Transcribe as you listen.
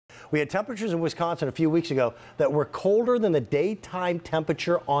We had temperatures in Wisconsin a few weeks ago that were colder than the daytime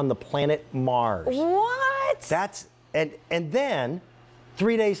temperature on the planet Mars. What? That's, and then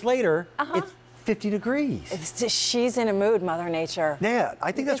 3 days later, it's 50 degrees. She's in a mood, Mother Nature. Yeah,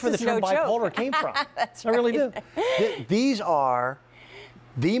 I think that's where the term bipolar came from. That's I really do. These are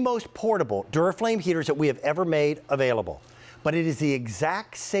the most portable Duraflame heaters that we have ever made available. But it is the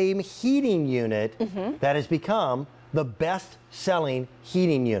exact same heating unit that has become the best-selling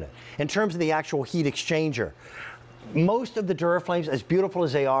heating unit in terms of the actual heat exchanger. Most of the Duraflames, as beautiful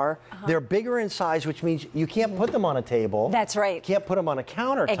as they are, they're bigger in size, which means you can't put them on a table. That's right. You can't put them on a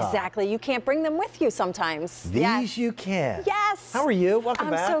countertop. Exactly. You can't bring them with you sometimes. These you can. Yes. How are you? Welcome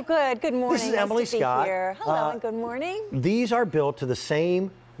back. I'm so good. Good morning. This is Emily Scott. Here. Hello and good morning. These are built to the same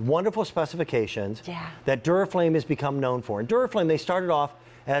wonderful specifications that Duraflame has become known for. And Duraflame, they started off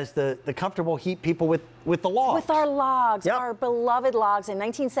as the comfortable heat people with the logs. With our logs, our beloved logs in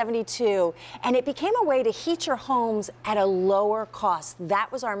 1972. And it became a way to heat your homes at a lower cost.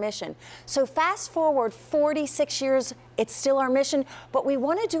 That was our mission. So fast forward 46 years, it's still our mission, but we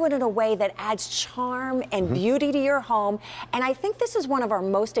want to do it in a way that adds charm and beauty to your home. And I think this is one of our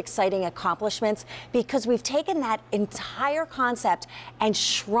most exciting accomplishments because we've taken that entire concept and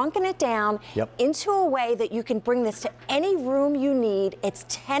shrunken it down into a way that you can bring this to any room you need. It's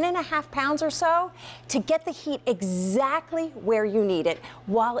 10.5 pounds or so to get the heat exactly where you need it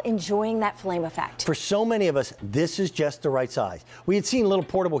while enjoying that flame effect. For so many of us, this is just the right size. We had seen little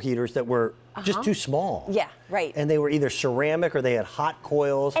portable heaters that were just too small. Yeah, right. And they were either ceramic or they had hot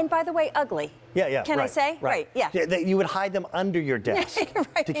coils. And by the way, ugly. Yeah, Can I say? Right, yeah. You would hide them under your desk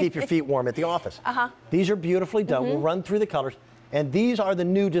to keep your feet warm at the office. These are beautifully done. We'll run through the colors. And these are the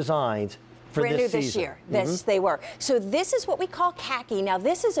new designs for Brand new this this year. This they were. So this is what we call khaki. Now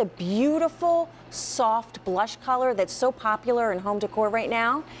this is a beautiful, soft blush color that's so popular in home decor right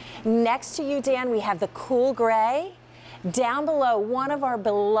now. Next to you, Dan, we have the cool gray. Down below, one of our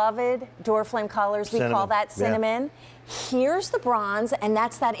beloved Duraflame colors, we call that cinnamon. Here's the bronze, and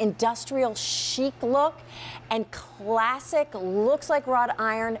that's that industrial chic look. And classic, looks like wrought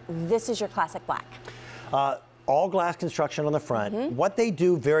iron. This is your classic black. All glass construction on the front. What they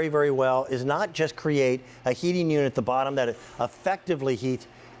do very, very well is not just create a heating unit at the bottom that effectively heats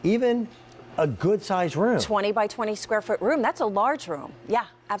even a good sized room. 20 by 20 square foot room. That's a large room. Yeah,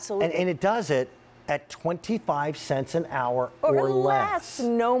 absolutely. And it does it at 25 cents an hour or less.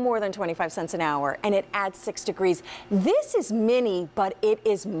 No more than 25 cents an hour, and it adds 6 degrees. This is mini, but it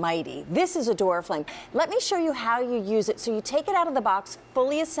is mighty. This is a Duraflame. Let me show you how you use it. So you take it out of the box,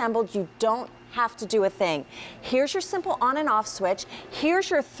 fully assembled. You don't have to do a thing. Here's your simple on and off switch. Here's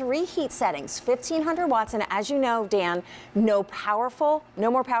your 3 heat settings, 1500 watts, and as you know, Dan, no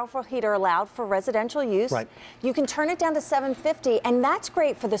more powerful heater allowed for residential use. Right. You can turn it down to 750, and that's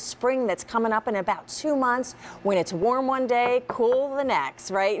great for the spring that's coming up in about 2 months when it's warm one day, cool the next,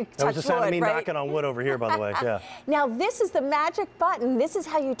 right? That was the sound of me knocking on wood over here, by the way. Now this is the magic button. This is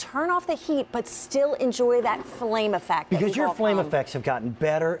how you turn off the heat but still enjoy that flame effect. Because your flame effects have gotten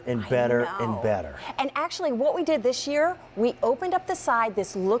better and better and better. And actually what we did this year, we opened up the side.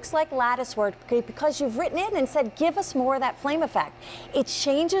 This looks like lattice work because you've written in and said, give us more of that flame effect. It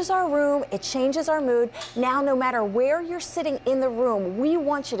changes our room, it changes our mood. Now, no matter where you're sitting in the room, we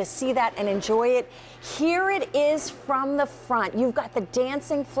want you to see that and enjoy it. Here it is from the front. You've got the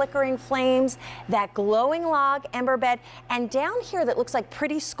dancing, flickering flames, that glowing log ember bed, and down here that looks like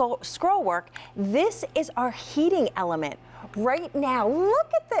pretty scroll work, this is our heating element. Right now,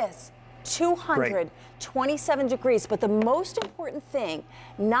 look at this. 227 degrees, but the most important thing,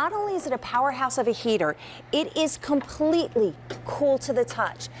 not only is it a powerhouse of a heater, it is completely cool to the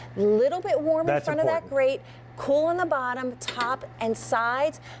touch. Little bit warm in front of that grate, cool on the bottom, top, and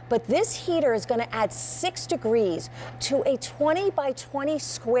sides, but this heater is going to add 6 degrees to a 20 by 20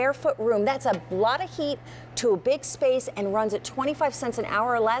 square foot room. That's a lot of heat to a big space and runs at 25 cents an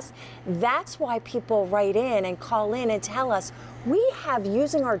hour or less. That's why people write in and call in and tell us we have,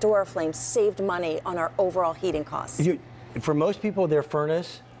 using our Duraflame, saved money on our overall heating costs. For most people, their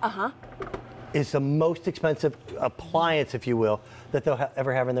furnace is the most expensive appliance, if you will, that they'll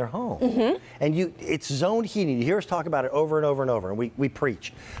ever have in their home. And it's zone heating. You hear us talk about it over and over and over, and we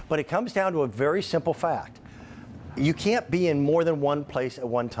preach. But it comes down to a very simple fact. You can't be in more than one place at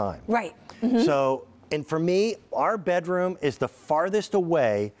one time. Right. So, and for me, our bedroom is the farthest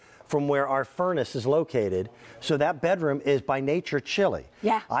away from where our furnace is located, so that bedroom is by nature chilly.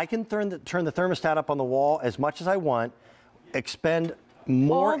 I can turn the thermostat up on the wall as much as I want, expend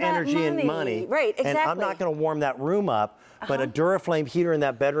more energy and money. Right, exactly. And I'm not going to warm that room up, but a Duraflame heater in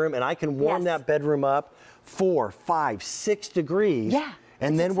that bedroom, and I can warm that bedroom up 4, 5, 6 degrees.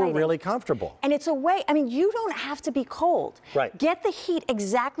 And then exciting. we're really comfortable. And it's a way, I mean, you don't have to be cold. Right. Get the heat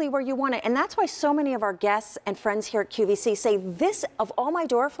exactly where you want it. And that's why so many of our guests and friends here at QVC say this, of all my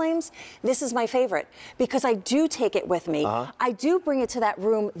Duraflames, this is my favorite because I do take it with me. I do bring it to that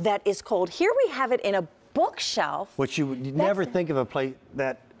room that is cold. Here we have it in a bookshelf. Which you'd never think of a place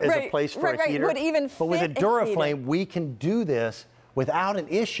that is a place for a heater. Would even but with a fit Duraflame, we can do this without an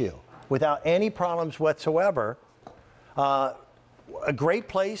issue, without any problems whatsoever. A great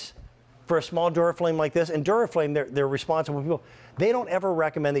place for a small Duraflame like this, and Duraflame, they're responsible people. They don't ever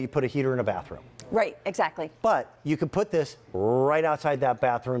recommend that you put a heater in a bathroom. Right, exactly. But you can put this right outside that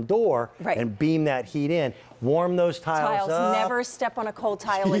bathroom door and beam that heat in. Warm those tiles up. Never step on a cold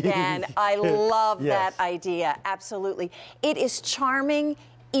tile again. I love that idea, absolutely. It is charming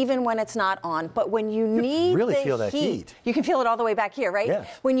even when it's not on, but when you need really the feel that heat. You can feel it all the way back here, right?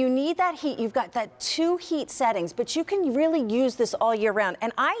 Yes. When you need that heat, you've got that 2 heat settings, but you can really use this all year round.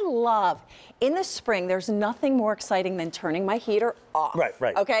 And I love, in the spring, there's nothing more exciting than turning my heater off.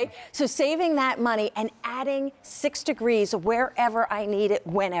 Right. Okay? So saving that money and adding 6 degrees wherever I need it,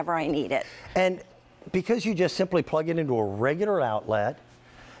 whenever I need it. And because you just simply plug it into a regular outlet,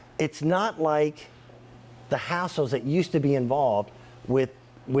 it's not like the hassles that used to be involved with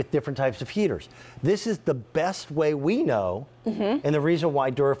different types of heaters. This is the best way we know, and the reason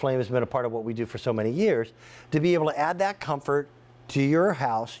why Duraflame has been a part of what we do for so many years, to be able to add that comfort to your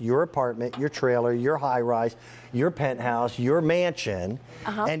house, your apartment, your trailer, your high-rise, your penthouse, your mansion,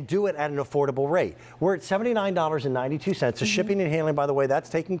 and do it at an affordable rate. We're at $79.92. The shipping and handling, by the way, that's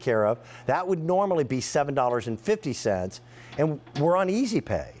taken care of. That would normally be $7.50, and we're on Easy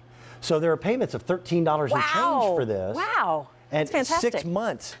Pay. So there are payments of $13 and change for this. Wow. And That's fantastic. 6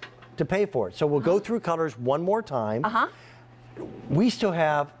 months to pay for it. So we'll go through colors one more time. We still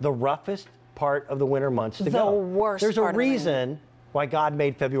have the roughest part of the winter months to go. The worst There's part a reason why God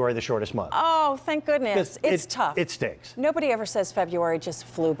made February the shortest month. Oh, thank goodness. It's tough. It stinks. Nobody ever says February just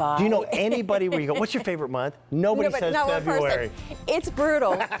flew by. Do you know anybody where you go, what's your favorite month? Nobody says February. It's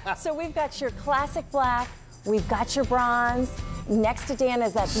brutal. So we've got your classic black, we've got your bronze. Next to Dan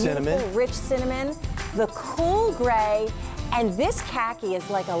is that beautiful, rich cinnamon, the cool gray, and this khaki is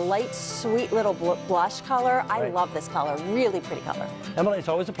like a light, sweet little blush color. I love this color. Really pretty color. Emily, it's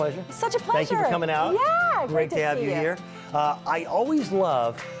always a pleasure. Such a pleasure. Thank you for coming out. Yeah, great to have you here. I always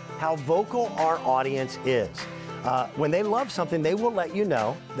love how vocal our audience is. When they love something, they will let you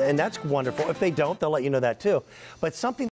know, and that's wonderful. If they don't, they'll let you know that too. But something